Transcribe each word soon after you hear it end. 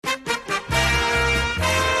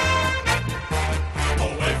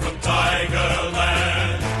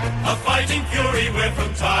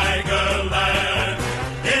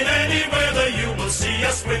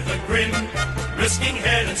risking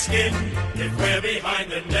head and skin. If we're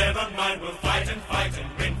behind, then never mind. We'll fight and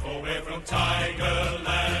win, for we're from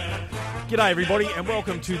Tigerland. G'day everybody and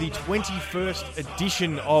welcome to the 21st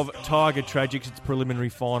edition of Tiger Tragics. It's preliminary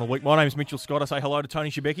final week. My name's Mitchell Scott. I say hello to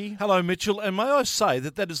Tony Shebeki. Hello, Mitchell. And may I say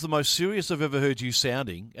that is the most serious I've ever heard you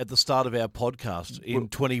sounding at the start of our podcast in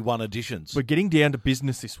 21 editions. We're getting down to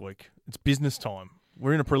business this week. It's business time.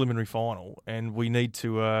 We're in a preliminary final and we need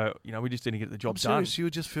to, we just need to get the job done. Serious, you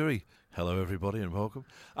were just very... Hello, everybody, and welcome.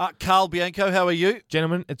 Karl Bianco, how are you?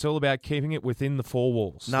 Gentlemen, it's all about keeping it within the four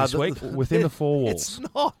walls this week. Within the four walls.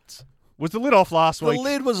 It's not. Was the lid off last week? The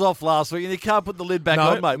lid was off last week, and you can't put the lid back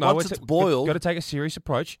on, mate. Once it's boiled... Got to take a serious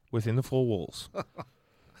approach within the four walls.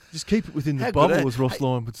 Just keep it within the bubble, as Ross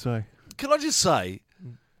Lyon would say. Can I just say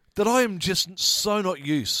that I am just so not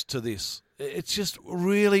used to this. It's just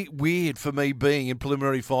really weird for me being in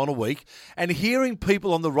preliminary final week and hearing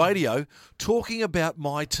people on the radio talking about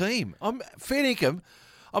my team. I'm fair income.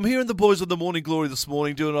 I'm hearing the boys of the Morning Glory this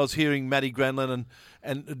morning doing. I was hearing Matty Granlin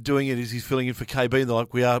and doing it as he's filling in for KB,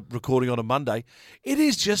 like we are recording on a Monday. It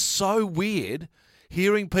is just so weird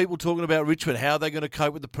hearing people talking about Richmond, how they're going to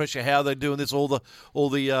cope with the pressure, how they're doing this. All the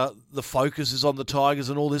focus is on the Tigers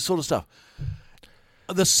and all this sort of stuff.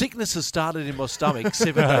 The sickness has started in my stomach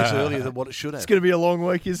 7 days earlier than what it should have. It's going to be a long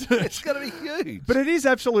week, isn't it? It's going to be huge. But it is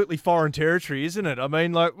absolutely foreign territory, isn't it? I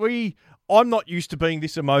mean, I'm not used to being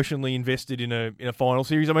this emotionally invested in a final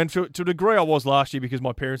series. I mean, to a degree I was last year because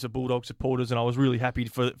my parents are Bulldog supporters and I was really happy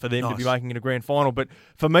for them to be making it a grand final. But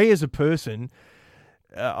for me as a person...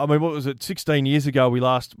 what was it, 16 years ago we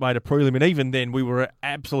last made a prelim, and even then we were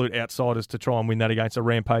absolute outsiders to try and win that against a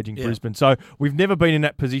rampaging Brisbane. So we've never been in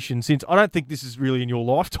that position since. I don't think this is really in your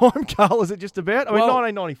lifetime, Karl, is it just about? I mean,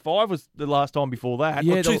 1995 was the last time before that.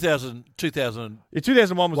 Yeah,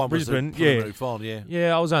 2001 was Brisbane. The final, yeah.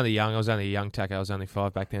 Yeah, I was only young. I was only a young tacker. I was only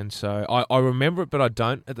 5 back then. So I remember it, but I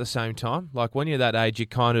don't at the same time. Like when you're that age, you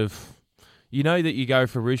kind of... You know that you go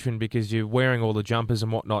for Richmond because you're wearing all the jumpers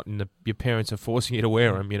and whatnot, and your parents are forcing you to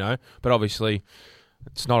wear them, But obviously,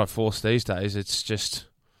 it's not a force these days. It's just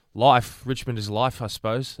life. Richmond is life, I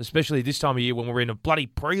suppose, especially this time of year when we're in a bloody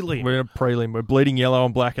prelim. We're in a prelim. We're bleeding yellow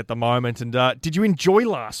and black at the moment. And did you enjoy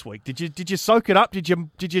last week? Did you soak it up? Did you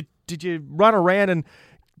run around and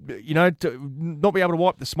to not be able to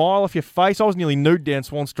wipe the smile off your face? I was nearly nude down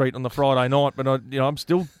Swan Street on the Friday night, but I'm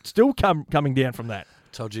still coming down from that.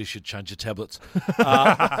 Told you should change your tablets.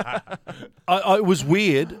 It was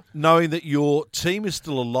weird knowing that your team is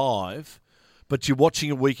still alive, but you're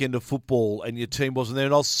watching a weekend of football and your team wasn't there.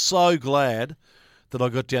 And I was so glad that I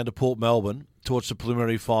got down to Port Melbourne to watch the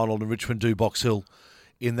preliminary final and Richmond do Box Hill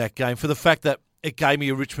in that game for the fact that it gave me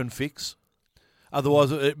a Richmond fix.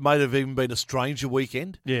 Otherwise, it may have even been a stranger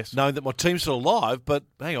weekend. Yes, knowing that my team's still alive, but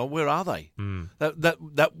hang on, where are they?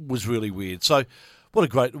 That was really weird. So. What a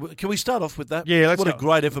great... Can we start off with that? Yeah, let's go. A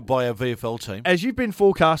great effort by our VFL team. As you've been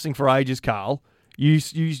forecasting for ages, Karl, you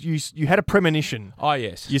had a premonition. Oh,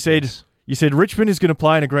 yes. You said Richmond is going to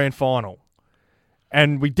play in a grand final.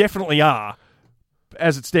 And we definitely are,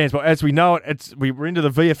 as it stands. But as we know it, we're into the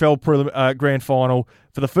VFL grand final.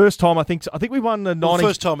 For the first time, I think we won the 90s.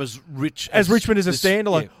 First time as Richmond as a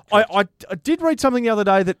standalone. Yeah, I did read something the other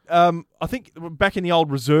day that I think back in the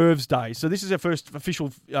old reserves days. So this is our first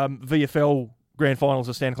official VFL grand finals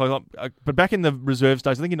are standalone. But back in the reserves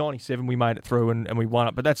days, I think in 97 we made it through and we won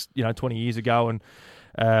it. But that's 20 years ago and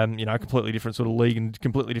completely different sort of league and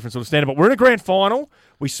completely different sort of standard. But we're in a grand final.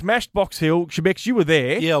 We smashed Box Hill. Shebex, you were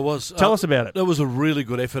there. Yeah, I was. Tell us about it. It was a really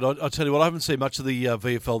good effort. I tell you what, I haven't seen much of the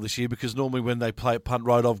VFL this year because normally when they play at Punt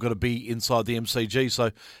Road, I've got to be inside the MCG. So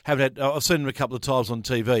I've seen them a couple of times on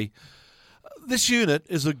TV. This unit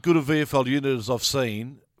is as good a VFL unit as I've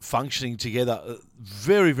seen functioning together.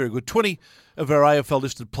 Very, very good. 20 of our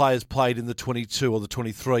AFL-listed players played in the 22 or the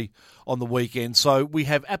 23 on the weekend. So we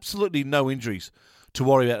have absolutely no injuries to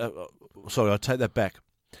worry about. Sorry, I take that back.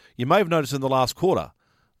 You may have noticed in the last quarter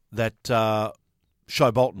that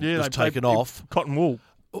Show Bolton was taken off. Cotton wool.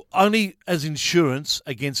 Only as insurance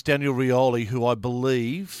against Daniel Rioli, who I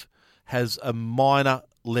believe has a minor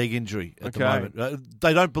leg injury at the moment.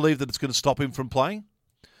 They don't believe that it's going to stop him from playing,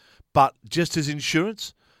 but just as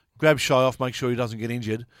insurance, grab Shy off, make sure he doesn't get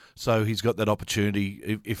injured, so he's got that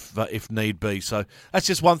opportunity if need be. So that's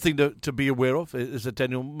just one thing to be aware of, is that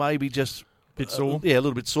Daniel may be just... a bit sore. A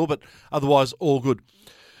little bit sore, but otherwise all good.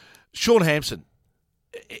 Sean Hampson,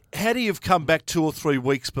 had he have come back 2 or 3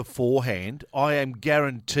 weeks beforehand, I am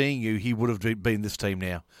guaranteeing you he would have been this team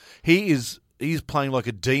now. He's playing like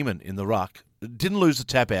a demon in the ruck. Didn't lose the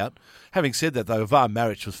tap out. Having said that, though, Var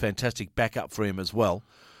Maric was fantastic backup for him as well.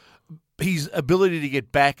 his ability to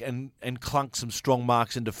get back and clunk some strong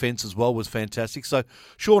marks in defence as well was fantastic. So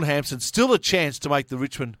Sean Hampson, still a chance to make the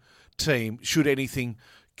Richmond team should anything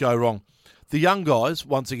go wrong. The young guys,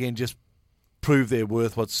 once again, just proved their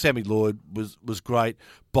worth. Sammy Lloyd was great.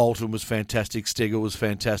 Bolton was fantastic. Steger was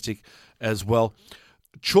fantastic as well.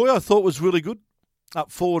 Choi, I thought, was really good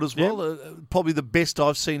up forward as well. Probably the best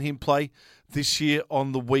I've seen him play this year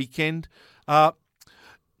on the weekend.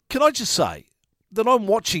 Can I just say that I'm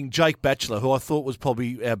watching Jake Batchelor, who I thought was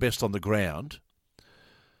probably our best on the ground.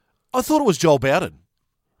 I thought it was Joel Bowden.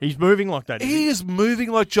 He's moving like that. He is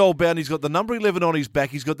moving like Joel Bowden. He's got the number 11 on his back.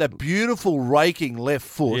 He's got that beautiful raking left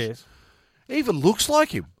foot. Yes. He even looks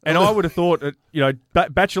like him. And I would have thought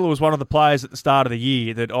that, Batchelor was one of the players at the start of the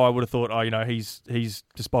year that I would have thought, he's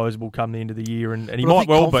disposable come the end of the year, and he might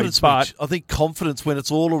well be. But I think confidence, when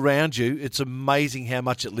it's all around you, it's amazing how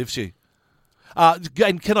much it lifts you.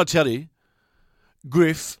 And can I tell you,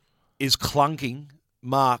 Griff is clunking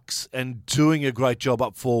marks and doing a great job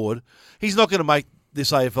up forward. He's not going to make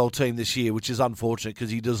this AFL team this year, which is unfortunate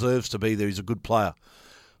because he deserves to be there. He's a good player.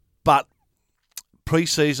 But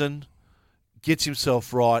pre-season, gets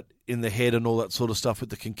himself right in the head and all that sort of stuff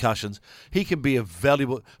with the concussions. He can be a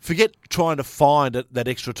valuable... Forget trying to find that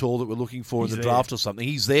extra tool that we're looking for in the draft or something.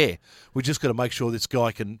 He's there. We're just got to make sure this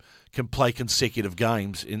guy can play consecutive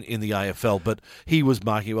games in the AFL. But he was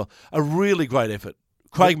marking well. A really great effort.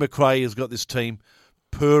 Craig McRae has got this team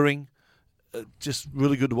purring. Just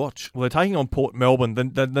really good to watch. Well, they're taking on Port Melbourne.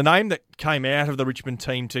 The name that came out of the Richmond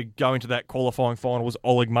team to go into that qualifying final was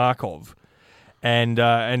Oleg Markov.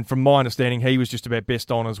 And from my understanding, he was just about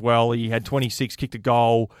best on as well. He had 26, kicked a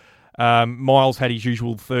goal. Miles had his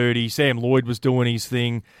usual 30. Sam Lloyd was doing his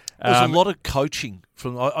thing. There was a lot of coaching.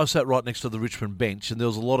 I sat right next to the Richmond bench, and there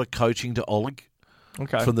was a lot of coaching to Oleg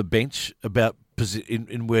from the bench about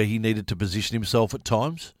in where he needed to position himself at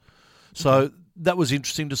times. So that was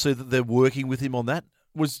interesting to see that they're working with him on that.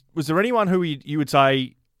 Was there anyone who you would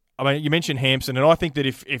say... I mean, you mentioned Hampson, and I think that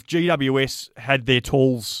if GWS had their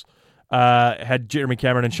tools... had Jeremy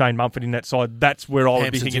Cameron and Shane Mumford in that side, that's where I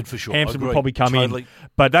would be thinking for sure. Hampson would probably come in.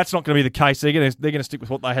 But that's not going to be the case. They're going to stick with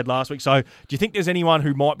what they had last week. So do you think there's anyone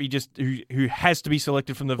who might be who has to be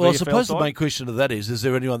selected from the VFL I suppose side? the main question to that is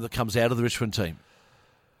there anyone that comes out of the Richmond team?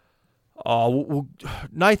 Oh, well,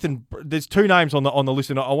 Nathan, there's two names on the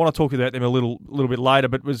list, and I want to talk about them a little bit later.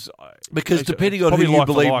 But because depending on who you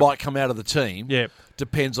believe might come out of the team,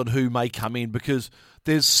 depends on who may come in. Because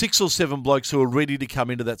there's 6 or 7 blokes who are ready to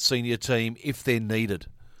come into that senior team if they're needed,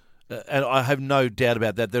 and I have no doubt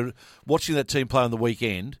about that. They're watching that team play on the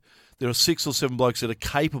weekend. There are 6 or 7 blokes that are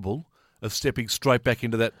capable of stepping straight back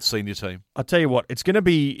into that senior team. I tell you what, it's going to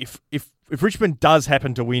be if Richmond does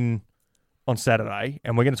happen to win on Saturday,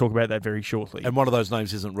 and we're going to talk about that very shortly. And one of those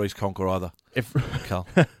names isn't Reece Conker either. Carl.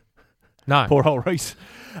 No, poor old Reece.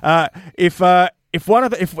 If it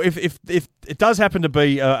does happen to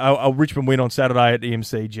be a Richmond win on Saturday at the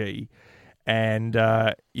MCG, and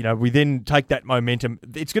we then take that momentum,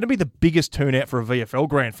 it's going to be the biggest turnout for a VFL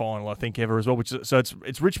grand final I think ever as well.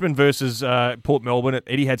 It's Richmond versus Port Melbourne at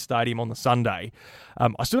Etihad Stadium on the Sunday.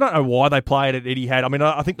 I still don't know why they play it at Etihad. I mean,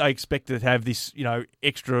 I think they expected to have this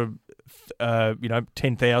extra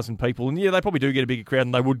 10,000 people, and they probably do get a bigger crowd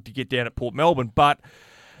than they would to get down at Port Melbourne. But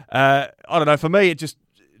I don't know. For me, it just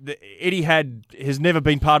Etihad has never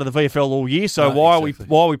been part of the VFL all year. So why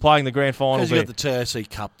are we playing the grand final? Because you've got the TAC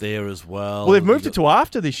Cup there as well. Well, they've moved it to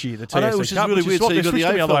after this year. The TAC Cup, which is really weird. So you've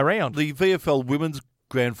got the other way around. The VFL women's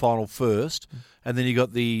grand final first, and then you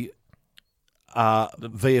got the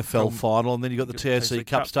VFL final, and then you got the TAC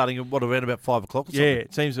Cup starting at around about 5 o'clock. Or something. Yeah,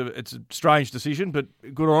 it seems it's a strange decision, but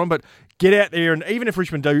good on them. But get out there, and even if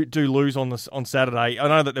Richmond do lose on Saturday, I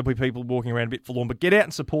know that there'll be people walking around a bit forlorn, but get out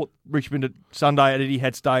and support Richmond at Sunday at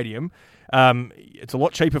Etihad Stadium. It's a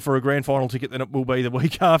lot cheaper for a grand final ticket than it will be the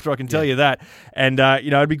week after, I can tell you that. And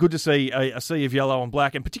it'd be good to see a sea of yellow and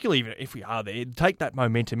black, and particularly if we are there, take that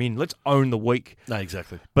momentum in. Let's own the week. No,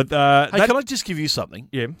 exactly. But can I just give you something?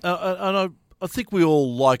 Yeah. And I think we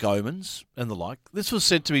all like omens and the like. This was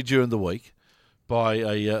sent to me during the week by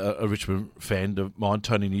a Richmond fan of mine,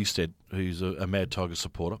 Tony Newstead, who's a Mad Tiger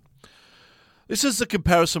supporter. This is the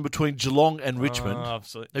comparison between Geelong and Richmond.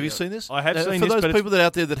 Have you seen this? I have seen this. For those people that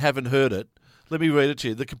out there that haven't heard it, let me read it to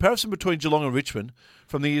you. The comparison between Geelong and Richmond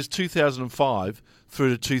from the years 2005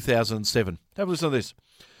 through to 2007. Have a listen to this.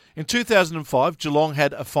 In 2005, Geelong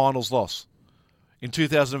had a finals loss. In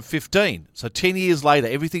 2015, so 10 years later,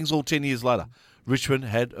 everything's all 10 years later, Richmond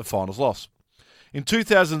had a finals loss. In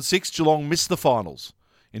 2006, Geelong missed the finals.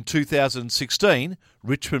 In 2016,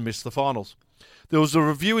 Richmond missed the finals. There was a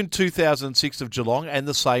review in 2006 of Geelong and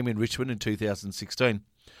the same in Richmond in 2016.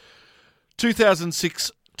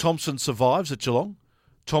 2006, Thompson survives at Geelong.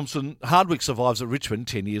 Hardwick survives at Richmond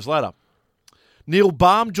 10 years later. Neil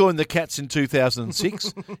Baum joined the Cats in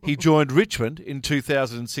 2006. He joined Richmond in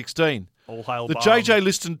 2016. All hail The Baum. JJ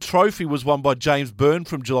Liston Trophy was won by James Byrne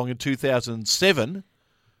from Geelong in 2007.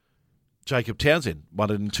 Jacob Townsend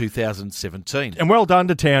won it in 2017. And well done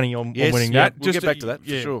to Townie on winning that. We'll get back to that for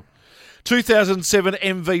sure. 2007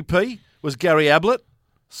 MVP was Gary Ablett,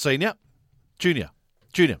 junior.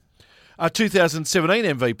 2017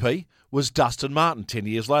 MVP was Dustin Martin 10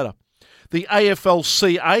 years later. The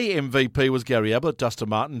AFL-CA MVP was Gary Ablett, Dustin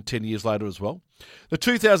Martin 10 years later as well. The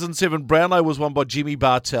 2007 Brownlow was won by Jimmy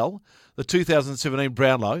Bartell. The 2017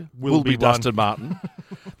 Brownlow will be Dustin Martin.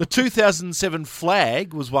 The 2007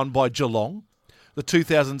 Flag was won by Geelong. The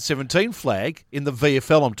 2017 Flag, in the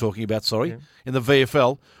VFL I'm talking about, in the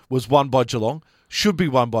VFL, was won by Geelong. Should be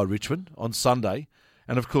won by Richmond on Sunday.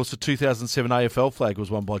 And, of course, the 2007 AFL Flag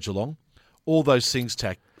was won by Geelong. All those things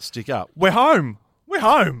stick up. We're home.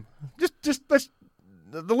 Just let's.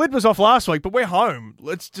 The lid was off last week, but we're home.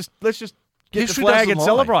 Let's just get History the flag doesn't and lie.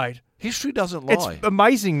 celebrate. History doesn't lie. It's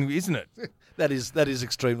amazing, isn't it? That is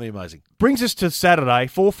extremely amazing. Brings us to Saturday,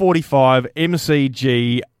 4:45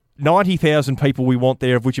 MCG. 90,000 people we want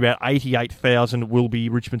there, of which about 88,000 will be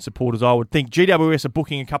Richmond supporters, I would think. GWS are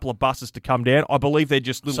booking a couple of buses to come down. I believe they're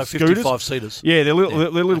just little scooters. 55-seaters. Yeah, they're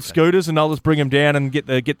little scooters, and they'll just bring them down and get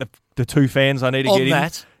the two fans they need to On get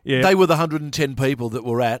that, in. they were the 110 people that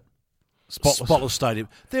were at Spotless Stadium.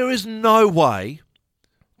 There is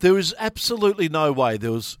absolutely no way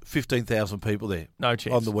there was 15,000 people there. No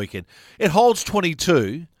chance. On the weekend. It holds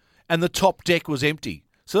 22, and the top deck was empty.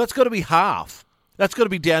 So that's got to be half. That's got to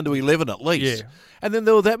be down to 11 at least. Yeah. And then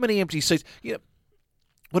there were that many empty seats. You know,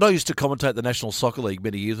 when I used to commentate the National Soccer League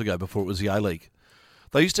many years ago, before it was the A-League,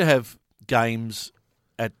 they used to have games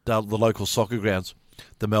at the local soccer grounds,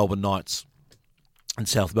 the Melbourne Knights and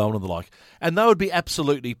South Melbourne and the like, and they would be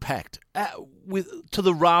absolutely packed to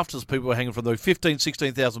the rafters. People were hanging from the 15,000,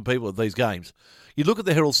 16,000 people at these games. You look at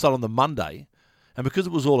the Herald Sun on the Monday, and because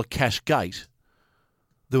it was all a cash gate,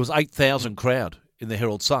 there was 8,000 crowd in the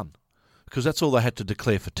Herald Sun. Because that's all they had to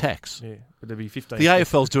declare for tax. Yeah, but there'd be 15. The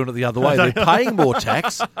AFL's doing it the other way. They're paying more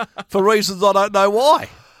tax for reasons I don't know why.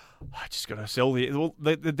 I just got to sell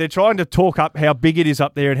they're trying to talk up how big it is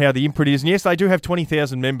up there and how the imprint is. And yes, they do have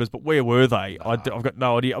 20,000 members, but where were they? I've got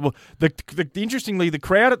no idea. Well, interestingly, the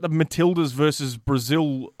crowd at the Matildas versus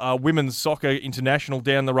Brazil women's soccer international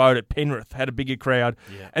down the road at Penrith had a bigger crowd.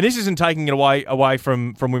 Yeah. And this isn't taking it away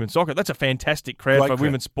from women's soccer. That's a fantastic crowd for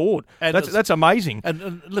women's sport. And that's amazing.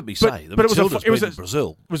 And let me say, the Matildas beating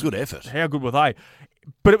Brazil was a good effort. How good were they?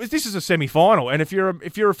 But this is a semi-final, and if you're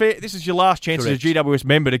a fair, this is your last chance as a GWS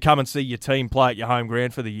member to come and see your team play at your home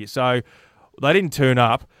ground for the year. So they didn't turn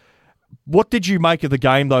up. What did you make of the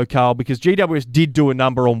game, though, Karl? Because GWS did do a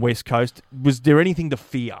number on West Coast. Was there anything to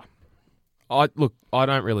fear? I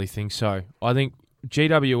don't really think so. I think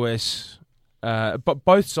GWS, but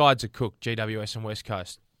both sides are cooked. GWS and West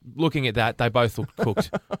Coast. Looking at that, they both looked cooked.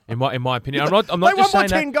 in my opinion, I'm not they just won by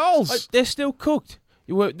saying 10 goals. They're still cooked.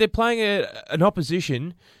 They're playing an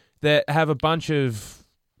opposition that have a bunch of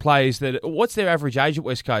players that... What's their average age at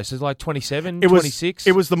West Coast? It's like 27, 26?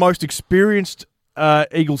 It was the most experienced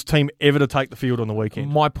Eagles team ever to take the field on the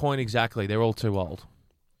weekend. My point exactly. They're all too old.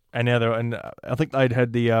 And now I think they'd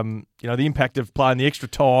had the the impact of playing the extra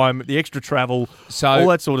time, the extra travel, all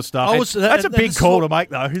that sort of stuff. That's a big call to make,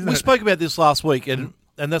 though, isn't it? We spoke about this last week, and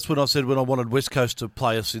that's when I said when I wanted West Coast to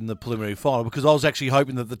play us in the preliminary final, because I was actually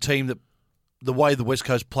hoping that the way the West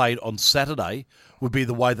Coast played on Saturday would be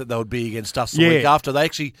the way that they would be against us the week after. They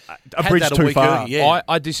actually had that a week early. Yeah.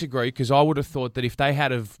 I disagree, because I would have thought that if they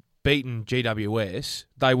had have beaten GWS,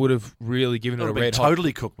 they would have really given it a red hot.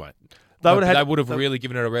 Totally cooked, mate. They would have really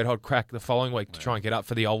given it a red hot crack the following week to try and get up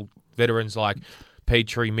for the old veterans like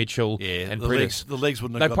Petrie, Mitchell, and Priddis. The legs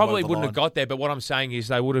wouldn't. They probably wouldn't have got there, but what I'm saying is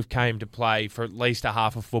they would have came to play for at least a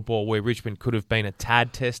half of football where Richmond could have been a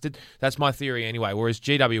tad tested. That's my theory anyway. Whereas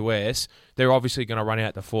GWS, they're obviously going to run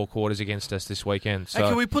out the four quarters against us this weekend. So. And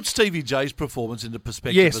can we put Stevie J's performance into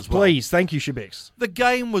perspective as well? Yes, please. Thank you, Shebex. The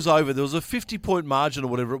game was over. There was a 50-point margin or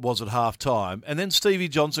whatever it was at half-time, and then Stevie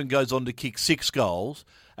Johnson goes on to kick 6 goals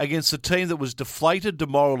against a team that was deflated,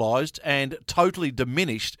 demoralised, and totally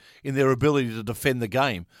diminished in their ability to defend the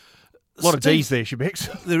game. A lot of D's there,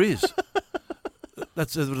 Shebex. There is.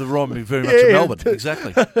 That's the rhyme very much of Melbourne.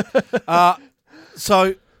 Exactly.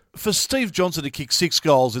 So for Steve Johnson to kick 6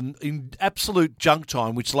 goals in absolute junk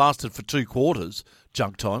time, which lasted for 2 quarters,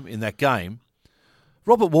 junk time in that game,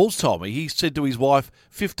 Robert Walls told me, he said to his wife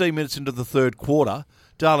 15 minutes into the third quarter,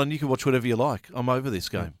 darling, you can watch whatever you like. I'm over this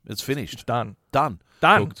game. It's finished. It's done. Done.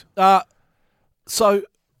 Done. So,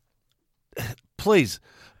 please,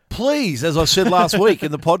 as I said last week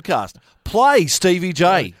in the podcast, play Stevie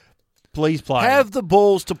J. Please play. Have the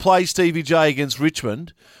balls to play Stevie J against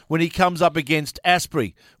Richmond when he comes up against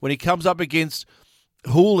Asprey, when he comes up against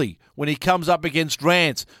Hooley, when he comes up against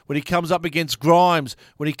Rance, when he comes up against Grimes,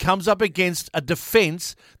 when he comes up against a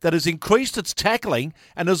defence that has increased its tackling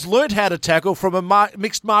and has learnt how to tackle from a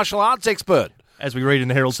mixed martial arts expert. As we read in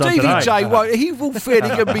the Herald Sun Stevie today. J, well, he will fair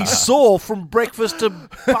dinkum be sore from breakfast to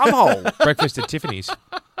bumhole. Breakfast at Tiffany's.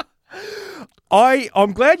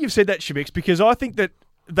 I'm glad you've said that, Shemix, because I think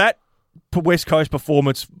that West Coast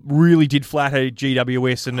performance really did flatter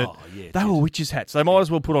GWS, and they were witches' hats. They might as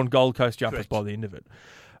well put on Gold Coast jumpers by the end of it.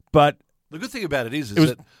 But the good thing about it is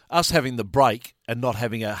that us having the break and not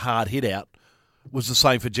having a hard hit out was the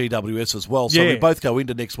same for GWS as well. So we both go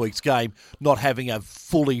into next week's game not having a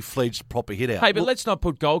fully fledged proper hit out. Hey, but let's not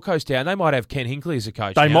put Gold Coast down. They might have Ken Hinkley as a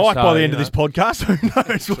coach. They now, might by the end of this podcast.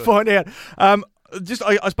 Who knows? We'll find out.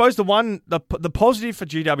 I suppose the positive for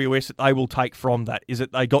GWS that they will take from that is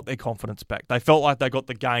that they got their confidence back. They felt like they got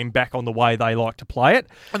the game back on the way they like to play it,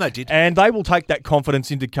 and they did. And they will take that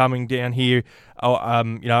confidence into coming down here. They'll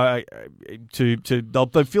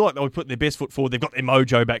feel like they'll put their best foot forward. They've got their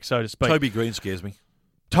mojo back, so to speak. Toby Green scares me.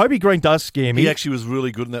 Toby Green does scare me. He actually was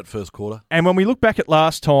really good in that first quarter. And when we look back at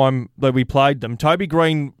last time that we played them, Toby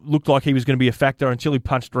Green looked like he was going to be a factor until he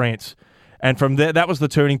punched Rance. And from there, that was the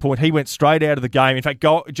turning point. He went straight out of the game. In fact,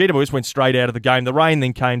 GWS went straight out of the game. The rain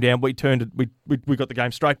then came down. We got the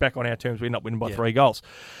game straight back on our terms. We ended up winning by 3 goals.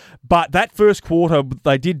 But that first quarter,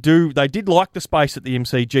 they did like the space at the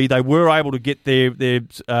MCG. They were able to get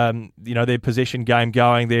their possession game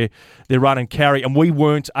going, their run and carry, and we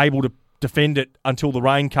weren't able to defend it until the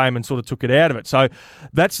rain came and sort of took it out of it. So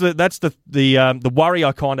that's the worry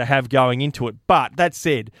I kind of have going into it. But that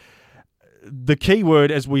said, the key word,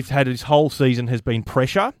 as we've had this whole season, has been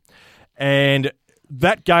pressure. And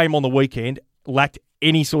that game on the weekend lacked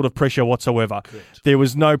any sort of pressure whatsoever. Correct. There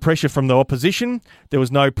was no pressure from the opposition. There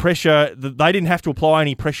was no pressure. They didn't have to apply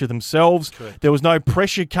any pressure themselves. Correct. There was no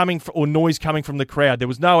pressure or noise coming from the crowd. There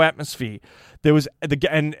was no atmosphere. There was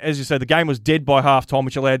and as you say, the game was dead by halftime,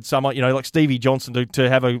 which allowed someone, like Stevie Johnson to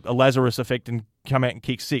have a Lazarus effect and come out and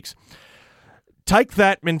kick 6. Take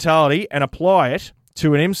that mentality and apply it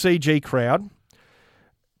to an MCG crowd,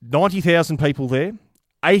 90,000 people there,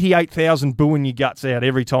 88,000 booing your guts out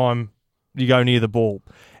every time you go near the ball,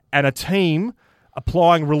 and a team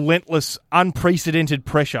applying relentless, unprecedented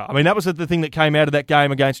pressure. I mean, that was the thing that came out of that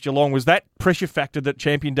game against Geelong, was that pressure factor that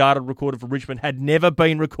Champion Data recorded for Richmond had never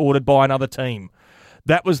been recorded by another team.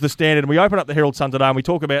 That was the standard. And we open up the Herald Sun today and we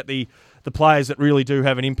talk about the players that really do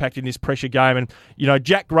have an impact in this pressure game. And,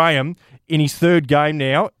 Jack Graham, in his 3rd game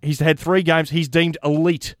now, he's had 3 games. He's deemed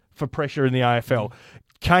elite for pressure in the AFL.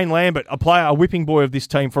 Kane Lambert, a whipping boy of this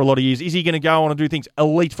team for a lot of years. Is he going to go on and do things?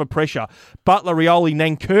 Elite for pressure. Butler, Rioli,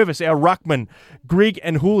 Nankervis, our ruckman, Grigg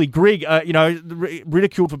and Hooley. Grigg,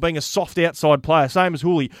 ridiculed for being a soft outside player, same as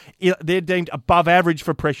Hooley. They're deemed above average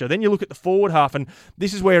for pressure. Then you look at the forward half, and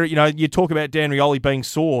this is where, you talk about Dan Rioli being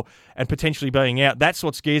sore and potentially being out. That's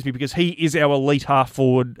what scares me, because he is our elite half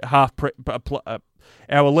forward, our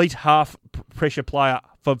elite half pressure player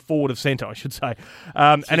for forward of centre, I should say.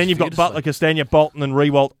 And then you've got Butler, Castagna, Bolton and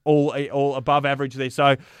Rewalt all above average there.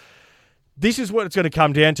 So this is what it's going to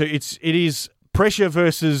come down to. It is pressure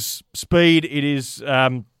versus speed. It is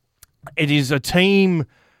a team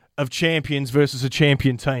of champions versus a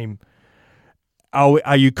champion team.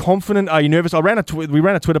 Are you confident? Are you nervous? We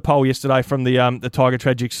ran a Twitter poll yesterday from the Tiger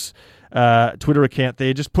Tragics Twitter account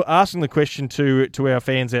there, just asking the question to our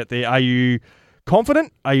fans out there. Are you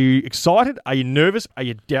confident? Are you excited? Are you nervous? Are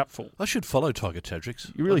you doubtful? I should follow Tiger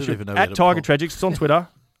Tragics. You really should. Even know at Tiger Tragics. It's on Twitter.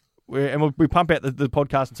 And we pump out the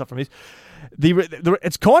podcast and stuff from this.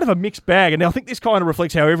 It's kind of a mixed bag. And I think this kind of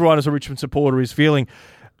reflects how everyone as a Richmond supporter is feeling.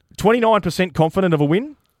 29% confident of a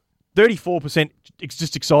win. 34%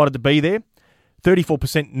 just excited to be there.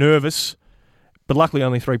 34% nervous. But luckily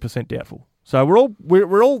only 3% doubtful. So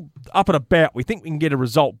we're all up and about. We think we can get a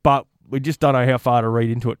result, but we just don't know how far to read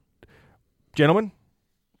into it. Gentlemen,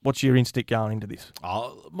 what's your instinct going into this?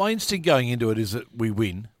 My instinct going into it is that we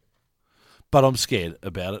win, but I'm scared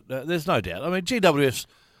about it. There's no doubt. I mean, GWS,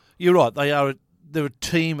 you're right. They're a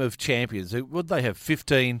team of champions. Would they have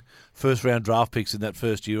 15 first-round draft picks in that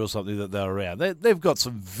first year or something that they're around? They've got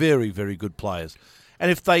some very, very good players,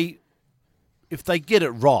 and if they get it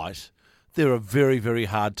right, they're a very, very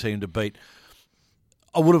hard team to beat.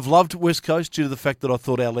 I would have loved West Coast due to the fact that I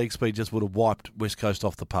thought our league speed just would have wiped West Coast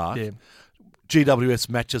off the park. Yeah. GWS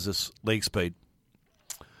matches us league speed.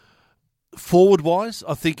 Forward-wise,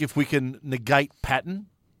 I think if we can negate Patton,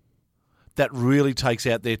 that really takes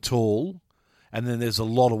out their tall, and then there's a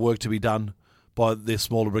lot of work to be done by their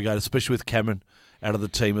smaller brigade, especially with Cameron out of the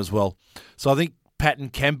team as well. So I think pattern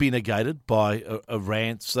can be negated by a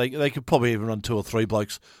Rance. They could probably even run 2 or 3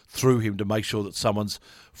 blokes through him to make sure that someone's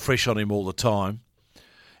fresh on him all the time.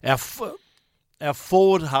 Our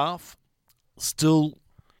forward half, I'm still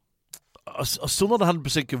not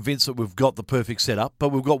 100% convinced that we've got the perfect setup, but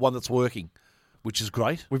we've got one that's working, which is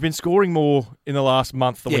great. We've been scoring more in the last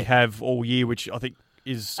month than we have all year, which I think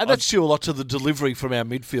is... And that's due a lot to the delivery from our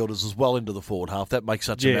midfielders as well into the forward half. That makes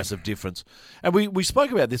such a massive difference. And we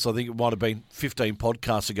spoke about this, I think it might have been 15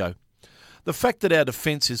 podcasts ago. The fact that our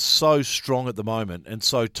defence is so strong at the moment and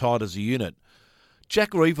so tight as a unit,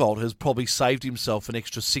 Jack Revolt has probably saved himself an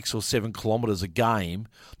extra 6 or 7 kilometres a game,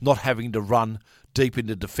 not having to run deep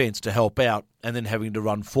into defence to help out and then having to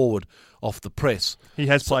run forward off the press. He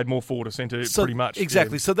has played more forward to centre pretty much.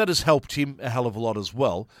 Exactly. Yeah. So that has helped him a hell of a lot as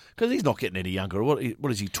well because he's not getting any younger. What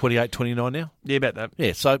is he, 28, 29 now? Yeah, about that.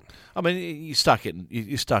 Yeah, so, I mean, you start getting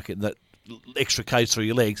that extra cage through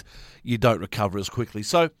your legs, you don't recover as quickly.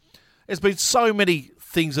 So there's been so many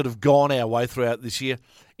things that have gone our way throughout this year.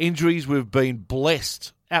 Injuries, we've been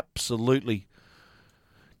blessed, absolutely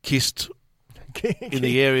kissed in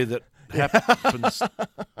the area that happens.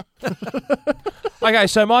 Okay,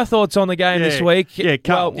 so my thoughts on the game this week. Yeah,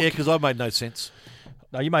 because I made no sense.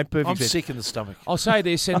 No, you made perfect I'm sense. sick in the stomach. I'll say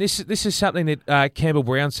this, and this is something that Campbell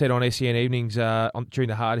Brown said on SEN Evenings during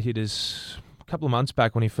the Hard Hitters a couple of months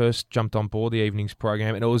back when he first jumped on board the evenings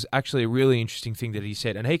program, and it was actually a really interesting thing that he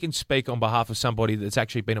said, and he can speak on behalf of somebody that's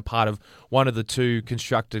actually been a part of one of the 2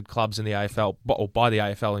 constructed clubs in the AFL, or by the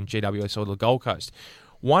AFL in GWS or the Gold Coast.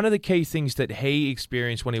 One of the key things that he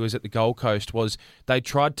experienced when he was at the Gold Coast was they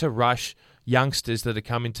tried to rush youngsters that had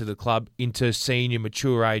come into the club into senior,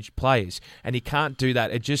 mature age players. And he can't do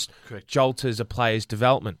that. It just jolters a player's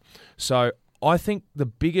development. So I think the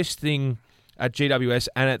biggest thing at GWS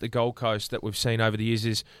and at the Gold Coast that we've seen over the years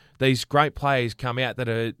is these great players come out that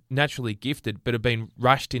are naturally gifted but have been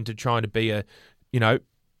rushed into trying to be a,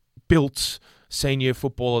 built senior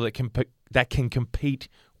footballer that can compete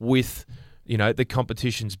with the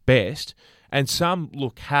competition's best, and some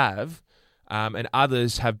have, and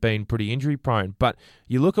others have been pretty injury prone. But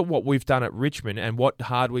you look at what we've done at Richmond and what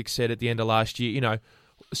Hardwick said at the end of last year,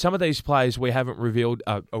 some of these players we haven't revealed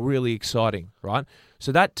are really exciting, right?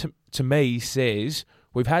 So that to me says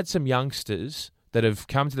we've had some youngsters that have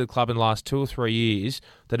come to the club in the last 2 or 3 years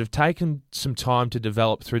that have taken some time to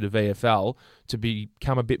develop through the VFL to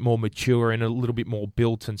become a bit more mature and a little bit more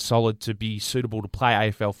built and solid to be suitable to play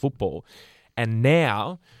AFL football. And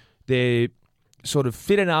now they're sort of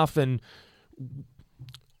fit enough, and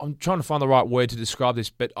I'm trying to find the right word to describe this,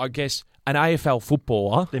 but I guess an AFL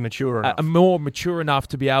footballer, they're mature enough. More mature enough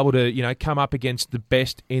to be able to, come up against the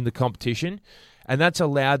best in the competition. And that's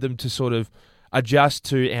allowed them to sort of adjust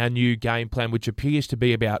to our new game plan, which appears to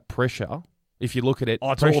be about pressure. If you look at it,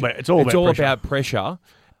 it's all about pressure.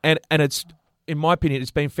 And it's, in my opinion,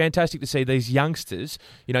 it's been fantastic to see these youngsters.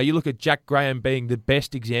 You look at Jack Graham being the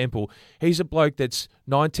best example. He's a bloke that's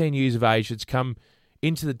 19 years of age, that's come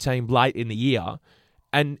into the team late in the year,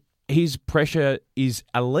 and his pressure is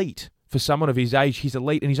elite. For someone of his age, he's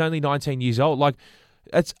elite, and he's only 19 years old. Like,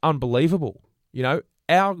 that's unbelievable.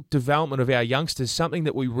 Our development of our youngsters, something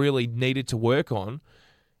that we really needed to work on,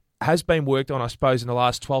 has been worked on, I suppose, in the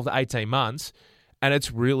last 12 to 18 months, and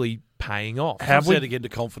it's really paying off. Comes out again to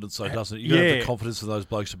confidence, though, doesn't it? You have the confidence of those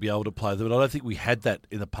blokes to be able to play them, but I don't think we had that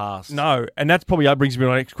in the past. No, and that's probably brings me to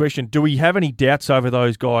my next question. Do we have any doubts over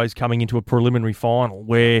those guys coming into a preliminary final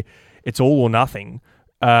where it's all or nothing?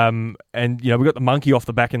 And we got the monkey off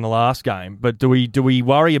the back in the last game, but do we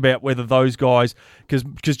worry about whether those guys, because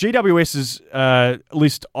GWS's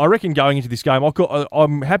list, I reckon going into this game,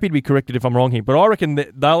 I'm happy to be corrected if I'm wrong here, but I reckon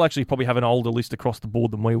that they'll actually probably have an older list across the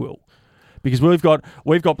board than we will, because we've got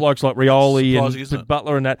blokes like Rioli and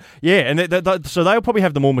Butler and that, and so they'll probably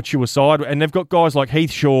have the more mature side, and they've got guys like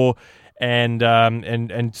Heath Shaw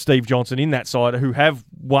and Steve Johnson in that side who have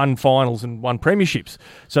won finals and won premierships,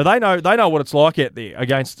 so they know what it's like out there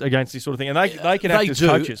against this sort of thing, and they can act as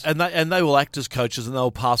coaches, and they will act as coaches, and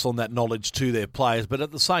they'll pass on that knowledge to their players. But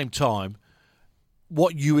at the same time,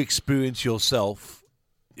 what you experience yourself,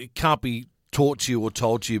 it can't be taught to you or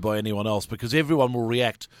told to you by anyone else, because everyone will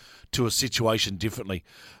react to a situation differently.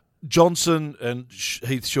 Johnson and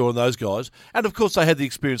Heath Shaw and those guys, and of course they had the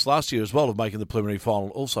experience last year as well of making the preliminary final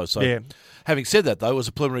also. So having said that, though, it was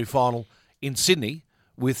a preliminary final in Sydney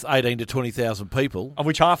with 18 to 20,000 people. Of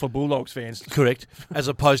which half are Bulldogs fans. Correct. As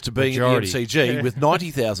opposed to being Majority. at the MCG with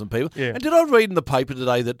 90,000 people. Yeah. And did I read in the paper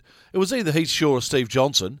today that it was either Heath Shaw or Steve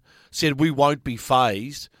Johnson said we won't be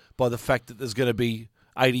fazed by the fact that there's going to be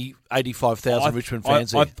 85,000 Richmond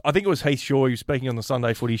fans there. I think it was Heath Shaw. He was speaking on the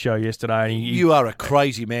Sunday Footy Show yesterday. And you are a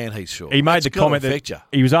crazy man, Heath Shaw. He made the comment that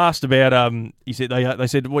he was asked about. He said they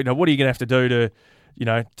said, well, what are you going to have to do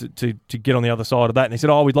to get on the other side of that? And he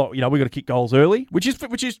said, we've got to kick goals early, which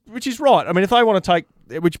is right. I mean, if they want to take,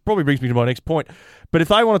 which probably brings me to my next point, but if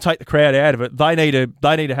they want to take the crowd out of it, they need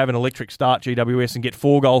to have an electric start, GWS, and get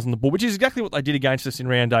 4 goals on the board, which is exactly what they did against us in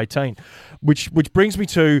round 18. Which brings me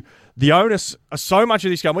to the onus of so much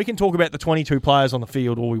of this game. We can talk about the 22 players on the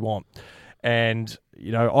field all we want, and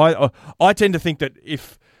I tend to think that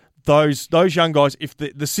if those young guys, if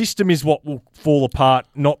the system is what will fall apart,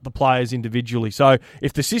 not the players individually. So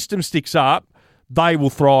if the system sticks up, they will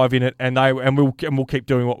thrive in it, and we'll keep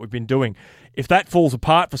doing what we've been doing. If that falls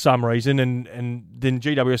apart for some reason, and then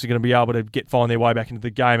GWS are going to be able to find their way back into the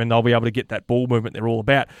game, and they'll be able to get that ball movement they're all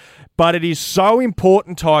about. But it is so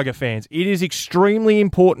important, Tiger fans. It is extremely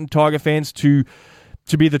important, Tiger fans, to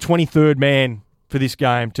be the 23rd man for this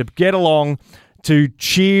game, to get along, to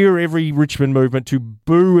cheer every Richmond movement, to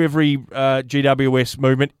boo every GWS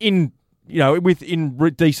movement in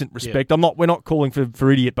decent respect. Yeah. We're not calling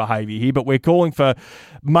for idiot behaviour here, but we're calling for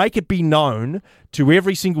make it be known to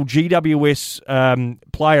every single GWS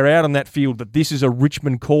player out on that field that this is a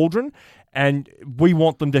Richmond cauldron, and we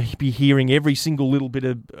want them to be hearing every single little bit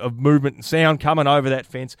of movement and sound coming over that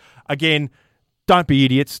fence. Again, don't be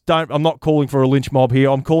idiots. I'm not calling for a lynch mob here.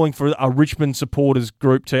 I'm calling for a Richmond supporters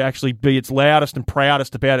group to actually be its loudest and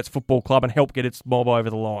proudest about its football club and help get its mob over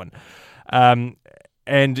the line.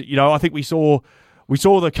 And I think we saw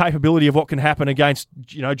the capability of what can happen against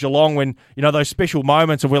Geelong when those special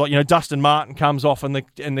moments of where Dustin Martin comes off and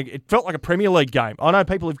it felt like a Premier League game. I know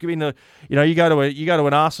people have given you go to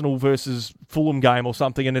an Arsenal versus Fulham game or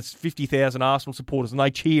something and it's 50,000 Arsenal supporters and they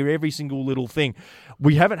cheer every single little thing.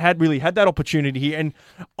 We haven't really had that opportunity here, and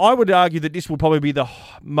I would argue that this will probably be the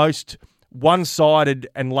most one-sided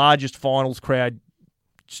and largest finals crowd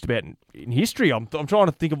just about in history. I'm trying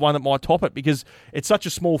to think of one that might top it because it's such a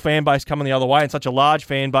small fan base coming the other way and such a large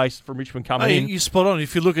fan base from Richmond coming in. You're spot on.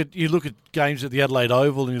 If you look at games at the Adelaide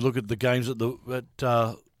Oval and you look at the games at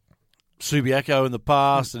Subiaco in the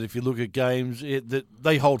past, and if you look at games that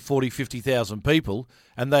they hold 50,000 people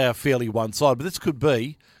and they are fairly one-sided, but this could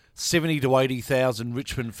be 70 to 80,000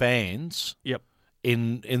 Richmond fans. Yep.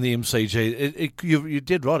 In the MCG, you're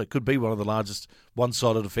dead right. It could be one of the largest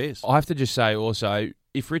one-sided affairs. I have to just say also,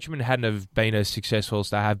 if Richmond hadn't have been as successful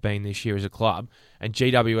as they have been this year as a club, and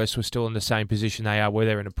GWS was still in the same position they are where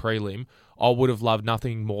they're in a prelim, I would have loved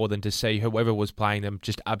nothing more than to see whoever was playing them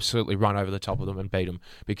just absolutely run over the top of them and beat them.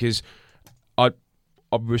 Because I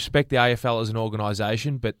respect the AFL as an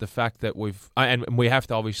organisation, but the fact that we have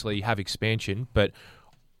to obviously have expansion, but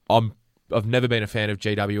I've never been a fan of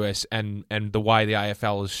GWS and the way the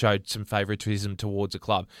AFL has showed some favouritism towards a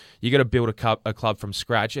club. You got to build a club from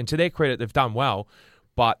scratch, and to their credit, they've done well.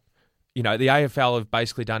 But the AFL have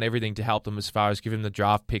basically done everything to help them as far as giving them the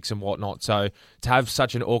draft picks and whatnot. So to have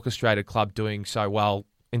such an orchestrated club doing so well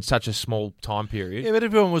in such a small time period. Yeah, but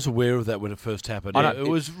everyone was aware of that when it first happened. It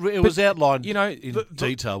was outlined in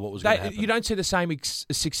detail what was going to happen. You don't see the same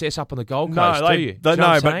success up on the Gold No, Coast, do you? Do you know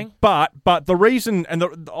what I'm saying? But the reason, and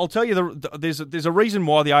I'll tell you, there's a reason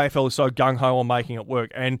why the AFL is so gung-ho on making it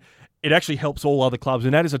work, and it actually helps all other clubs,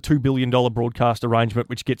 and that is a $2 billion broadcast arrangement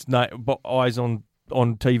which gets eyes on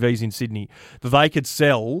TVs in Sydney, that they could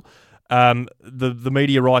sell the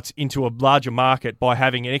media rights into a larger market by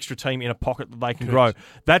having an extra team in a pocket that they can grow.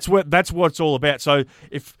 That's what it's all about. So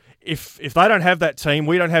if they don't have that team,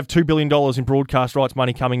 we don't have $2 billion in broadcast rights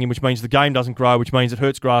money coming in, which means the game doesn't grow, which means it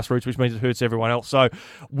hurts grassroots, which means it hurts everyone else. So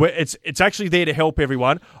it's actually there to help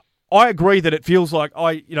everyone. I agree that it feels like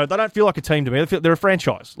they don't feel like a team to me. They're a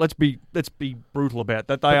franchise. Let's be brutal about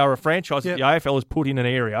that. They are a franchise that the AFL has put in an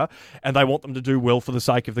area, and they want them to do well for the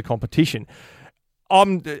sake of the competition.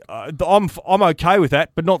 I'm okay with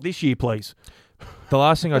that, but not this year, please. The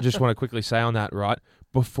last thing I just want to quickly say on that, right?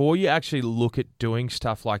 Before you actually look at doing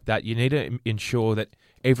stuff like that, you need to ensure that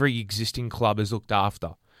every existing club is looked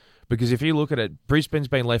after. Because if you look at it, Brisbane's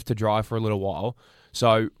been left to dry for a little while.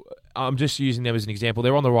 So I'm just using them as an example.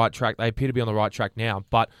 They're on the right track. They appear to be on the right track now.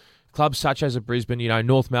 But clubs such as Brisbane,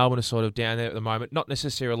 North Melbourne are sort of down there at the moment, not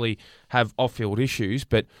necessarily have off-field issues,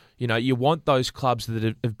 but, you want those clubs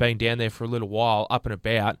that have been down there for a little while up and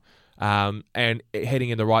about and heading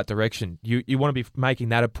in the right direction. You want to be making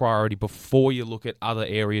that a priority before you look at other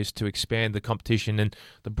areas to expand the competition and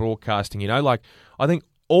the broadcasting. I think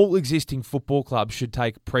all existing football clubs should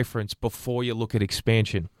take preference before you look at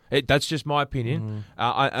expansion. That's just my opinion.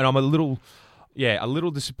 And I'm a little Yeah, a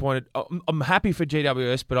little disappointed. I'm happy for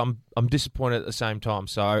GWS, but I'm disappointed at the same time.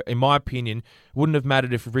 So, in my opinion, it wouldn't have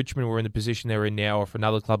mattered if Richmond were in the position they're in now, or if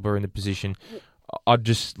another club were in the position. I'd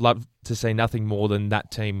just love to see nothing more than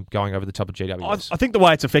that team going over the top of GWS. I think the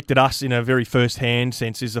way it's affected us in a very first-hand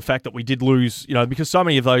sense is the fact that we did lose, because so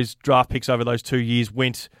many of those draft picks over those 2 years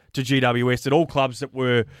went to GWS, that all clubs that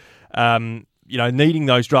were, needing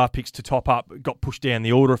those draft picks to top up got pushed down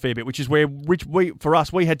the order a fair bit, which is where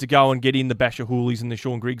we had to go and get in the Basher Hoolies and the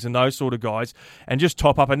Sean Griggs and those sort of guys and just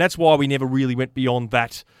top up. And that's why we never really went beyond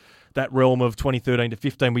that realm of 2013 to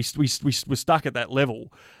 15. We were stuck at that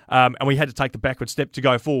level, and we had to take the backward step to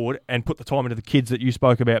go forward and put the time into the kids that you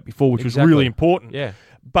spoke about before, which was really important. Yeah.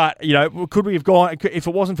 But, could we have gone, if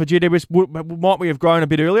it wasn't for GWS, might we have grown a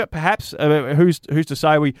bit earlier? Perhaps. Who's to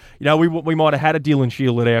say? We might have had a Dylan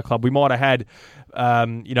Shield at our club. We might have had,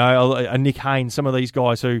 a Nick Haynes, some of these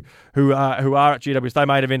guys who are at GWS. They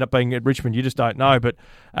may have ended up being at Richmond. You just don't know. But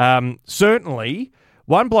certainly,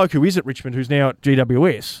 one bloke who is at Richmond who's now at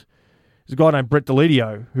GWS, there's a guy named Brett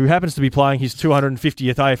Deledio, who happens to be playing his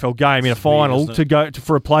 250th AFL game in a final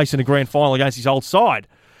for a place in a grand final against his old side.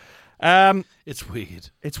 It's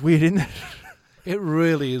weird. It's weird, isn't it? It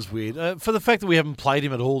really is weird. For the fact that we haven't played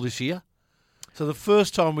him at all this year. So the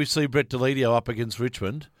first time we see Brett Deledio up against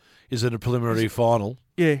Richmond is in a preliminary final.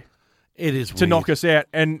 Yeah. It is to weird. knock us out.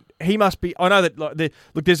 And he must be... I know that...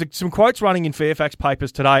 there's some quotes running in Fairfax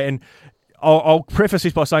papers today, and I'll preface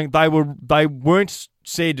this by saying they weren't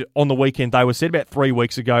said on the weekend. They were said about 3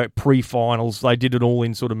 weeks ago, pre-finals. They did it all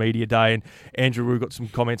in sort of media day, and Andrew Rue got some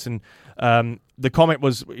comments, and the comment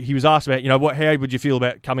was, he was asked about, how would you feel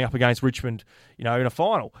about coming up against Richmond, in a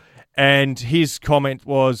final? And his comment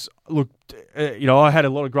was, look, I had a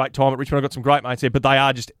lot of great time at Richmond. I got some great mates there, but they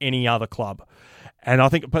are just any other club. And I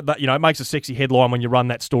think, it makes a sexy headline when you run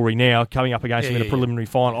that story now, coming up against them in a preliminary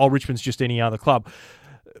final. Oh, Richmond's just any other club.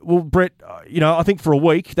 Well, Brett, I think for a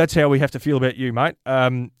week, that's how we have to feel about you, mate.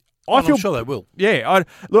 I'm sure they will. Yeah.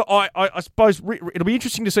 I suppose it'll be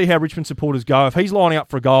interesting to see how Richmond supporters go. If he's lining up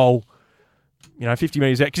for a goal, 50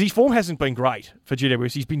 metres out, because his form hasn't been great for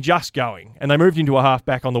GWS. He's been just going. And they moved into a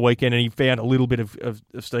half-back on the weekend, and he found a little bit of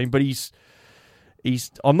steam. But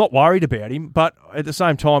I'm not worried about him. But at the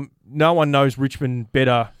same time, no one knows Richmond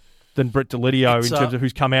better than Brett Deledio in terms of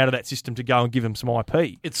who's come out of that system to go and give him some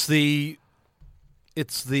IP.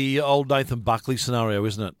 It's the old Nathan Buckley scenario,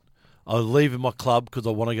 isn't it? I leave my club because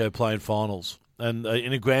I want to go play in finals. And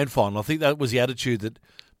in a grand final, I think that was the attitude that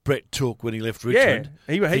Brett took when he left Richmond,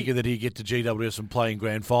 thinking that he'd get to GWS and play in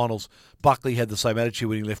grand finals. Buckley had the same attitude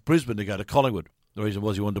when he left Brisbane to go to Collingwood. The reason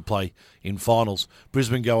was he wanted to play in finals.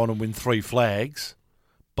 Brisbane go on and win 3 flags.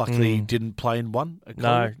 Buckley didn't play in one?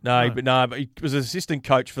 But he was an assistant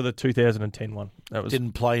coach for the 2010 one.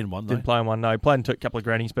 Didn't play in one, though. Didn't play in one, no. He played in a couple of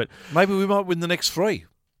grannies, but... Maybe we might win the next 3.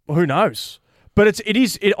 Well, who knows? But it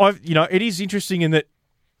is interesting in that,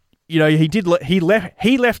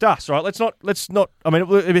 he left us, right? Let's not. I mean,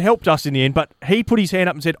 it helped us in the end, but he put his hand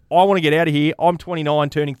up and said, "I want to get out of here. I'm 29,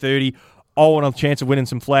 turning 30. I want a chance of winning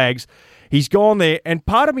some flags." He's gone there, and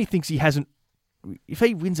part of me thinks he hasn't. If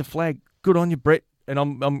he wins a flag, good on you, Brett, and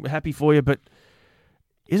I'm happy for you. But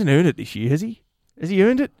he hasn't earned it this year, has he? Has he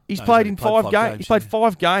earned it? He's played in 5 games. He's played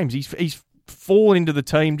 5 games. He's fallen into the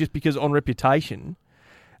team just because on reputation.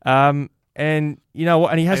 And you know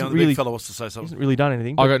what? And he hasn't really. Fellow wants to say something. Hasn't really done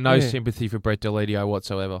anything. I got no sympathy for Brett Deledio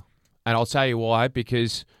whatsoever, and I'll tell you why.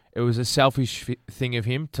 Because it was a selfish thing of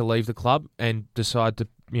him to leave the club and decide to,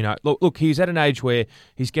 look. He's at an age where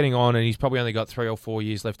he's getting on, and he's probably only got 3 or 4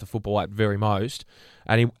 years left of football at very most,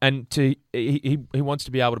 and he wants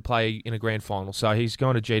to be able to play in a grand final. So he's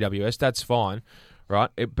going to GWS. That's fine, right?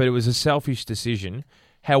 But it was a selfish decision.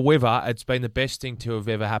 However, it's been the best thing to have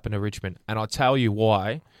ever happened to Richmond, and I'll tell you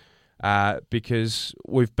why. Because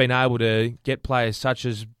we've been able to get players such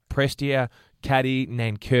as Prestia, Caddy,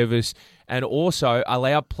 Nankervis, and also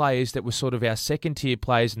allow players that were sort of our second-tier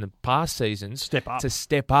players in the past seasons to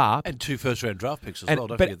step up. And 2 first-round draft picks as well,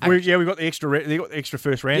 don't forget that. We've got the extra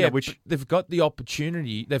first rounder, which they've got the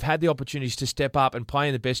opportunity. They've had the opportunities to step up and play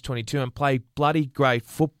in the best 22 and play bloody great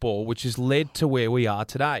football, which has led to where we are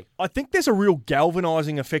today. I think there's a real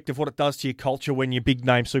galvanising effect of what it does to your culture when your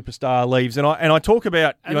big-name superstar leaves. And I talk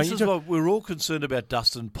about... this is why we're all concerned about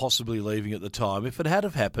Dustin possibly leaving at the time. If it had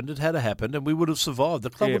have happened, it had happened, and we would have survived. The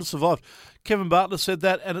club would have survived. Kevin Bartlett said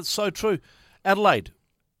that, and it's so true. Adelaide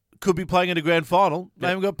could be playing in a grand final. They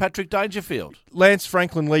haven't got Patrick Dangerfield. Lance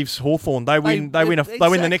Franklin leaves Hawthorn. They win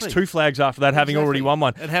the next 2 flags after that, having already won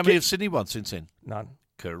one. And how many have Sydney won since then? None.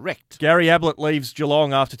 Correct. Gary Ablett leaves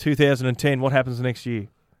Geelong after 2010. What happens the next year?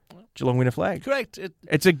 Geelong win a flag. Correct.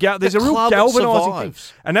 There's a real club galvanising thing,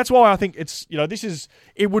 survives. and that's why I think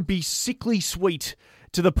it would be sickly sweet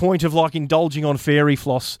to the point of like indulging on fairy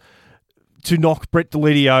floss to knock Brett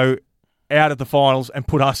Deledio out of the finals and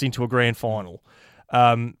put us into a grand final,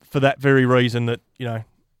 for that very reason that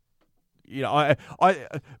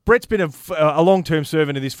Brett's been a long-term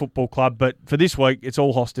servant of this football club, but for this week, it's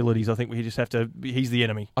all hostilities. I think we just have to. He's the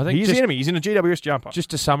enemy. I think he's the enemy. He's in a GWS jumper. Just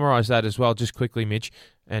to summarise that as well, just quickly, Mitch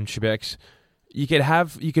and Shebex, you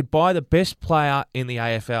could buy the best player in the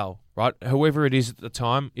AFL, right? Whoever it is at the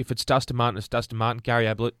time. If it's Dustin Martin, it's Dustin Martin, Gary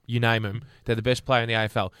Ablett, you name them. They're the best player in the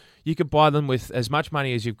AFL. You could buy them with as much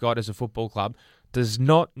money as you've got as a football club. Does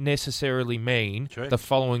not necessarily mean the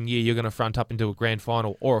following year you're going to front up into a grand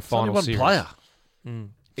final or a final It's only series. one player.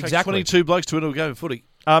 Exactly. 22 blokes to win a game of footy.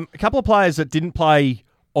 A couple of players that didn't play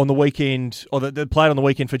on the weekend, or that played on the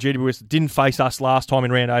weekend for GWS, that didn't face us last time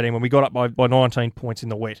in round 18 when we got up by 19 points in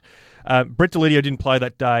the wet. Brett Deledio didn't play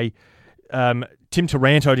that day. Tim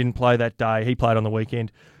Taranto didn't play that day. He played on the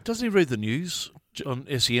weekend. Doesn't he read the news on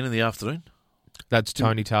SEN in the afternoon? That's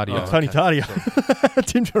Tony Tardio. Tony Tardio.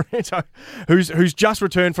 Tim Taranto, who's just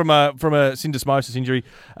returned from a syndesmosis injury.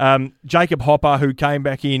 Jacob Hopper, who came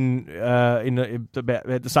back in about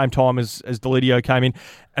at the same time as Deledio came in.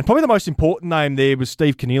 And probably the most important name there was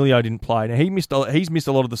Steve Cornelio didn't play. Now, he's missed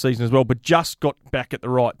a lot of the season as well, but just got back at the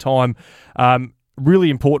right time. Really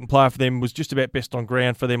important player for them, was just about best on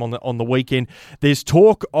ground for them on the weekend. There's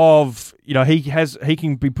talk of, he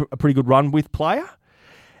can be a pretty good run with player.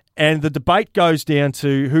 And the debate goes down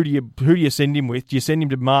to who do you send him with? Do you send him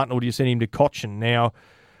to Martin or do you send him to Cochin? Now,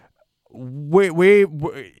 who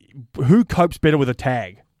copes better with a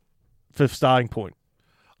tag for starting point?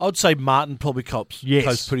 I would say Martin probably copes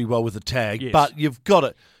pretty well with a tag, Yes. but you've got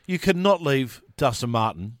it. You cannot leave Dustin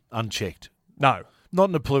Martin unchecked. No. Not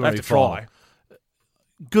in a preliminary Have to final. try.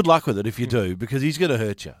 Good luck with it if you do, because he's going to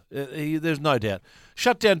hurt you. There's no doubt.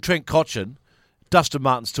 Shut down Trent Cotchin, Dustin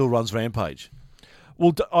Martin still runs rampage.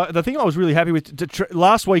 Well, the thing I was really happy with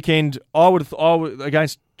last weekend, I would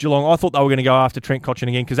against Geelong. I thought they were going to go after Trent Cotchin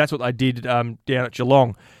again because that's what they did down at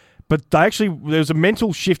Geelong. But there was a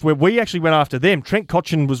mental shift where we actually went after them. Trent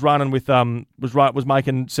Cotchin was running with was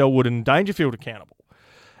making Selwood and Dangerfield accountable.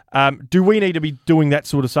 Do we need to be doing that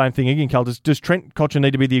sort of same thing again, Carl? Does Trent Cotchin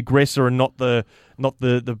need to be the aggressor and not the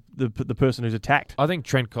person who's attacked? I think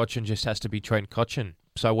Trent Cotchin just has to be Trent Cotchin.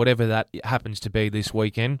 So whatever that happens to be this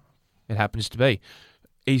weekend, it happens to be.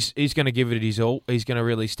 He's going to give it his all. He's going to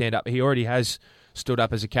really stand up. He already has stood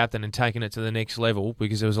up as a captain and taken it to the next level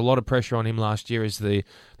because there was a lot of pressure on him last year as the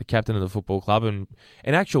captain of the football club. And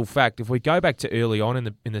in actual fact, if we go back to early on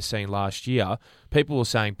in the scene last year, people were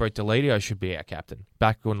saying Brett Deledio should be our captain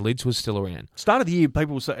back when Lids was still around. Start of the year,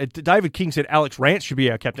 people were saying, David King said Alex Rance should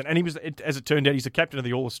be our captain, and he was, as it turned out, he's the captain of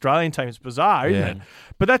the All-Australian team. It's bizarre, isn't it?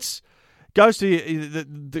 But that's goes to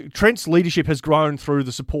the Trent's leadership has grown through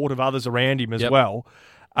the support of others around him as well.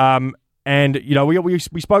 And we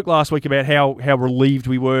spoke last week about how relieved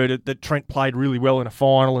we were that Trent played really well in a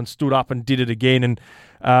final and stood up and did it again.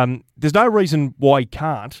 And there's no reason why he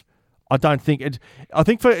can't. I don't think it. I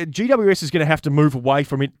think for GWS is going to have to move away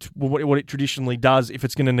from it what it traditionally does if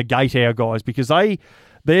it's going to negate our guys, because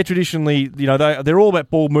they're traditionally, they're all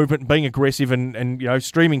about ball movement and being aggressive and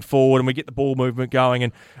streaming forward, and we get the ball movement going,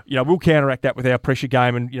 and we'll counteract that with our pressure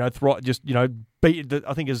game and beat.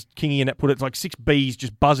 I think as Kingy and that put it, it's like 6 bees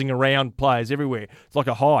just buzzing around players everywhere. It's like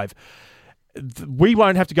a hive. We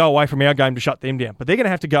won't have to go away from our game to shut them down, but they're going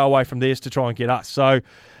to have to go away from theirs to try and get us. So,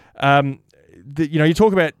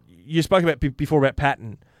 you spoke about before about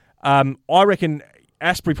Patton. I reckon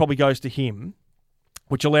Asprey probably goes to him,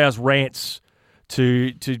 which allows Rance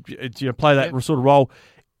to play that sort of role.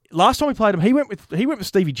 Last time we played him, he went with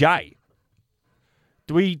Stevie J.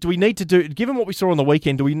 Do we need to do, given what we saw on the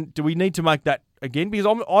weekend? Do we need to make that again?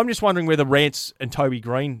 Because I'm just wondering whether Rance and Toby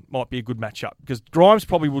Green might be a good matchup, because Grimes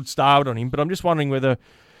probably would starve on him, but I'm just wondering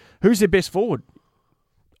who's their best forward.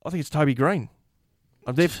 I think it's Toby Green.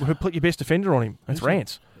 Put your best defender on him. That's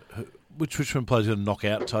Rance. Which Richmond player's going to knock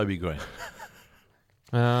out Toby Green?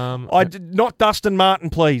 Not Dustin Martin,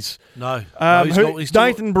 please. No. He's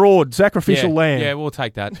Nathan Broad, sacrificial lamb. Yeah, we'll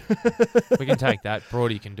take that. We can take that.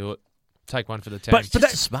 Broady can do it. Take one for the team. But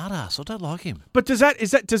that's a smart ass. I don't like him. But does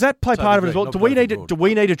that play part of it as well? Do we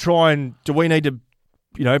need to try and get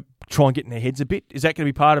in their heads a bit? Is that going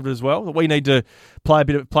to be part of it as well? That we need to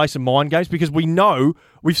play some mind games, because we know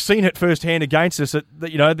we've seen it firsthand against us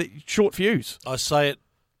the short fuse. I say it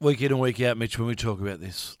week in and week out, Mitch, when we talk about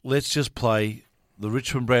this. Let's just play the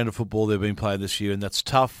Richmond brand of football they've been playing this year, and that's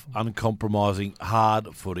tough, uncompromising,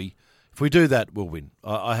 hard footy. If we do that, we'll win.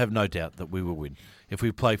 I have no doubt that we will win. if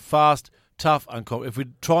we play fast, tough, if we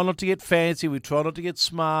try not to get fancy, we try not to get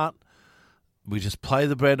smart, we just play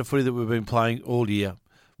the brand of footy that we've been playing all year,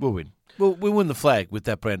 we'll win. We'll win the flag with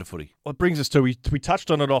that brand of footy. Well, it brings us to, we touched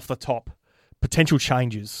on it off the top, potential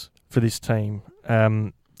changes for this team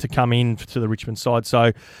to come in to the Richmond side.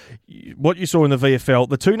 So what you saw in the VFL,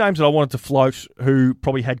 the two names that I wanted to float who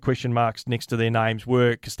probably had question marks next to their names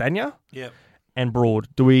were Castagna and Broad.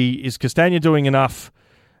 Is Castagna doing enough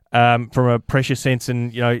from a pressure sense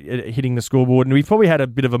and hitting the scoreboard? And we've probably had a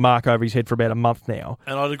bit of a mark over his head for about a month now.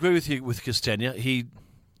 And I'd agree with you with Castagna.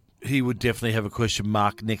 He would definitely have a question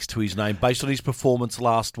mark next to his name based on his performance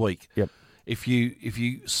last week. Yep. If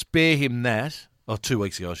you spare him that, or 2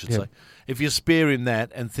 weeks ago I should say, if you spare him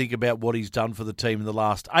that and think about what he's done for the team in the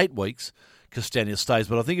last 8 weeks, Castagna stays.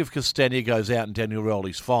 But I think if Castagna goes out and Daniel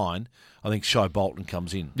Rioli's fine, I think Shai Bolton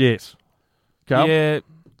comes in. Yes. Karl? Yeah,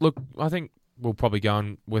 look, I think we'll probably go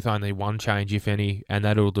on with only one change, if any, and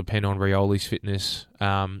that'll depend on Rioli's fitness.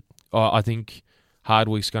 I think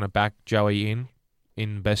Hardwick's going to back Joey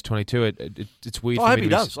in best 22. It's weird. I hope he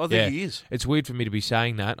does. I think he is. It's weird for me to be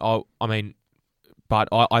saying that. But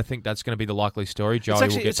I think that's going to be the likely story. Joey will get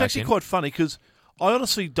back in. It's actually quite funny because I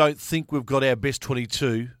honestly don't think we've got our best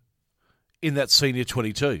 22 in that senior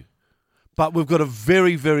 22. But we've got a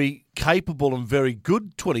very, very capable and very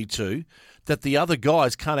good 22 that the other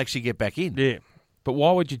guys can't actually get back in. Yeah. But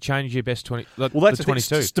why would you change your best 20? Well, that's the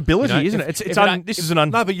 22. It's stability, isn't it?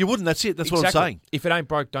 No, but you wouldn't. That's it. That's exactly. what I'm saying. If it ain't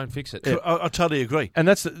broke, don't fix it. Yeah. I totally agree. And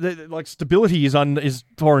that's like stability is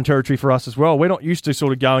foreign territory for us as well. We're not used to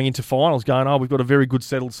sort of going into finals going, we've got a very good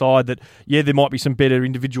settled side that, there might be some better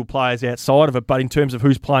individual players outside of it, but in terms of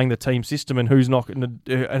who's playing the team system and who's not and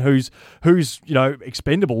who's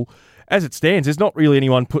expendable, as it stands, there's not really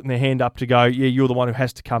anyone putting their hand up to go, you're the one who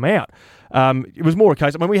has to come out. It was more a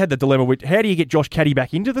case. We had the dilemma with how do you get Josh Caddy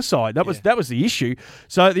back into the side? That was the issue.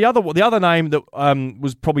 So the other name that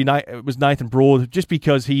was probably was Nathan Broad, just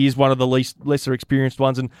because he is one of the lesser experienced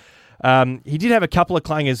ones, and he did have a couple of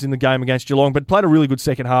clangers in the game against Geelong, but played a really good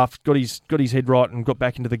second half. Got his head right and got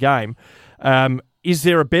back into the game. Is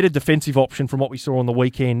there a better defensive option from what we saw on the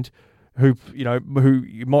weekend? Who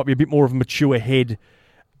might be a bit more of a mature head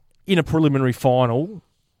in a preliminary final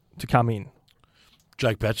to come in?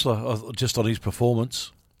 Jake Batchelor, just on his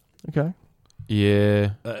performance. Okay.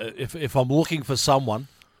 Yeah. If I'm looking for someone,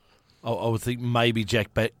 I would think maybe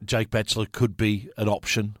Jake Batchelor could be an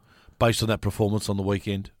option based on that performance on the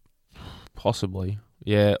weekend. Possibly.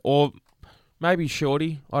 Yeah. Or maybe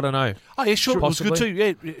Shorty. I don't know. Oh, yeah, Short was good too.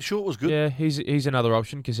 Yeah, Short was good. Yeah, he's another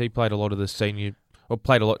option because he played a lot of the senior, or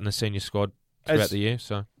played a lot in the senior squad throughout the year.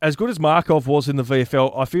 So as good as Markov was in the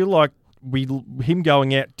VFL, I feel like him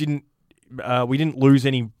going out we didn't lose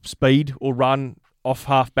any speed or run off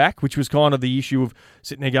half back, which was kind of the issue of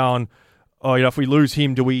sitting there going, if we lose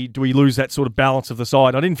him, do we lose that sort of balance of the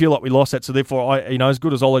side? I didn't feel like we lost that, so therefore, as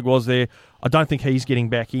good as Oleg was there, I don't think he's getting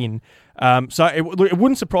back in. So it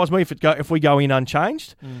wouldn't surprise me if we go in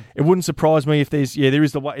unchanged. It wouldn't surprise me if there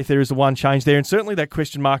is the one change there, and certainly that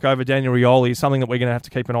question mark over Daniel Rioli is something that we're going to have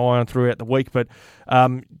to keep an eye on throughout the week. But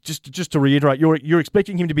just to reiterate, you're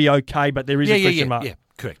expecting him to be okay, but there is a question mark. Yeah,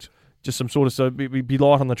 correct. Just some sort of be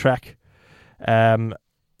light on the track.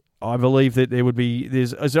 I believe that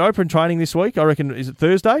is there open training this week? I reckon, is it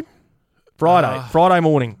Thursday? Friday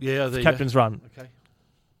morning. Yeah, the captain's run. Okay.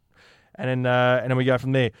 And then we go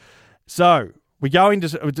from there. So we go into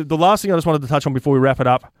the last thing I just wanted to touch on before we wrap it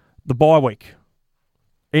up, the bye week.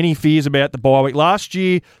 Any fears about the bye week? Last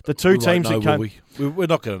year, the two teams that came... We're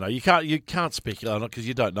not going to know. You can't speculate on it because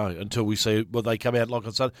you don't know until we see what they come out like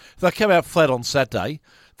on Saturday. If they come out flat on Saturday,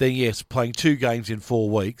 then yes, playing 2 games in 4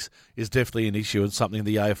 weeks is definitely an issue and something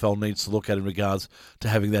the AFL needs to look at in regards to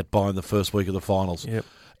having that bye in the first week of the finals. Yep.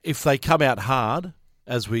 If they come out hard,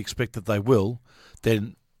 as we expect that they will,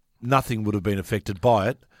 then nothing would have been affected by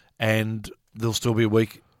it, and there'll still be a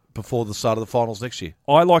week before the start of the finals next year.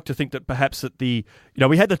 I like to think that perhaps that we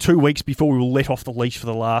had the 2 weeks before we were let off the leash for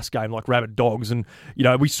the last game like rabid dogs, and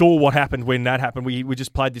we saw what happened when that happened. We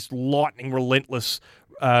just played this lightning relentless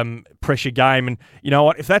pressure game, and you know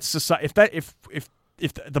what? If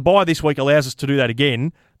the bye this week allows us to do that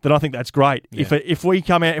again, then I think that's great. Yeah. If we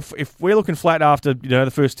come out, if we're looking flat after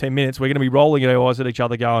the first 10 minutes, we're going to be rolling our eyes at each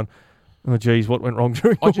other, going, "Oh, geez, what went wrong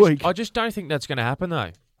during the week?" I just don't think that's going to happen,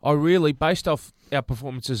 though. I really, based off our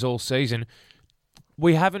performances all season,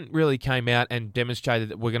 we haven't really came out and demonstrated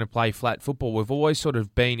that we're going to play flat football. We've always sort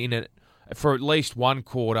of been in it for at least one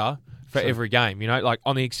quarter for every game, like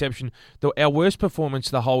on the exception. Our worst performance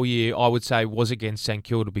the whole year, I would say, was against St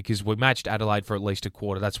Kilda because we matched Adelaide for at least a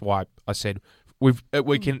quarter. That's why I said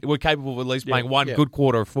we're capable of at least playing one good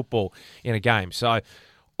quarter of football in a game. So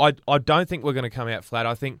I don't think we're going to come out flat.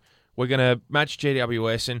 I think we're going to match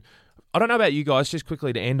GWS, and I don't know about you guys, just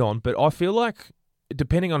quickly to end on, but I feel like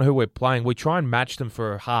depending on who we're playing, we try and match them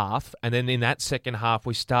for a half, and then in that second half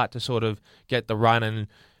we start to sort of get the run, and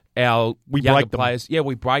our younger players,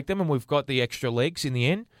 we break them, and we've got the extra legs in the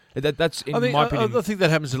end. That's in my opinion. I think that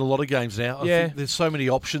happens in a lot of games now. I think there's so many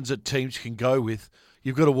options that teams can go with.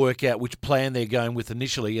 You've got to work out which plan they're going with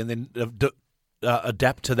initially, and then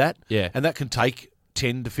adapt to that. Yeah, and that can take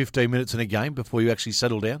 10 to 15 minutes in a game before you actually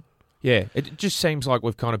settle down. Yeah, it just seems like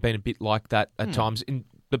we've kind of been a bit like that at times. In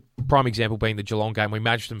the prime example being the Geelong game, we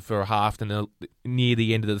matched them for a half, and near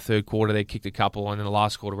the end of the third quarter, they kicked a couple, and then the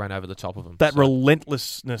last quarter ran over the top of them. That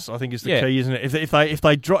relentlessness, I think, is the key, isn't it? If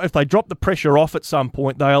they drop the pressure off at some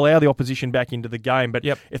point, they allow the opposition back into the game. But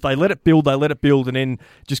if they let it build, and then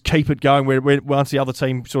just keep it going. Where once the other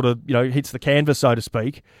team sort of hits the canvas, so to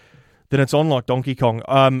speak, then it's on like Donkey Kong.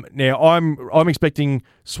 Now, I'm expecting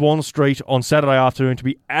Swan Street on Saturday afternoon to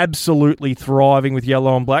be absolutely thriving with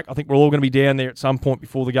yellow and black. I think we're all going to be down there at some point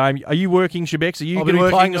before the game. Are you working, Shebex? Are you going to be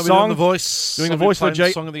playing the song? Doing the voice. Doing the voice for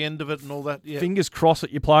the song at the end of it and all that. Yeah. Fingers crossed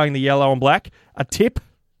that you're playing the yellow and black. A tip?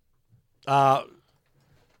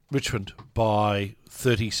 Richmond by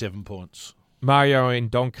 37 points. Mario in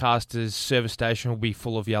Doncaster's service station will be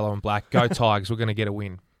full of yellow and black. Go Tigers, we're going to get a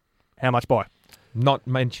win. How much by? Not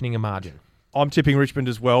mentioning a margin. I'm tipping Richmond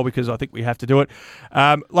as well because I think we have to do it.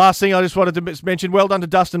 Last thing I just wanted to mention, well done to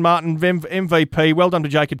Dustin Martin, MVP. Well done to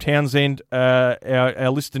Jacob Townsend,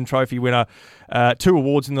 our Liston Trophy winner. 2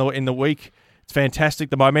 awards in the week. It's fantastic.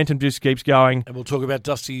 The momentum just keeps going. And we'll talk about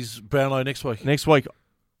Dusty's Brownlow next week.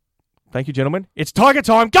 Thank you, gentlemen. It's Tiger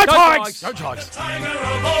time. Go Tigers! Go Tigers! The Tiger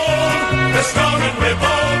of old, the strong and we're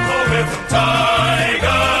bold, for we're from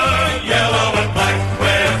Tiger.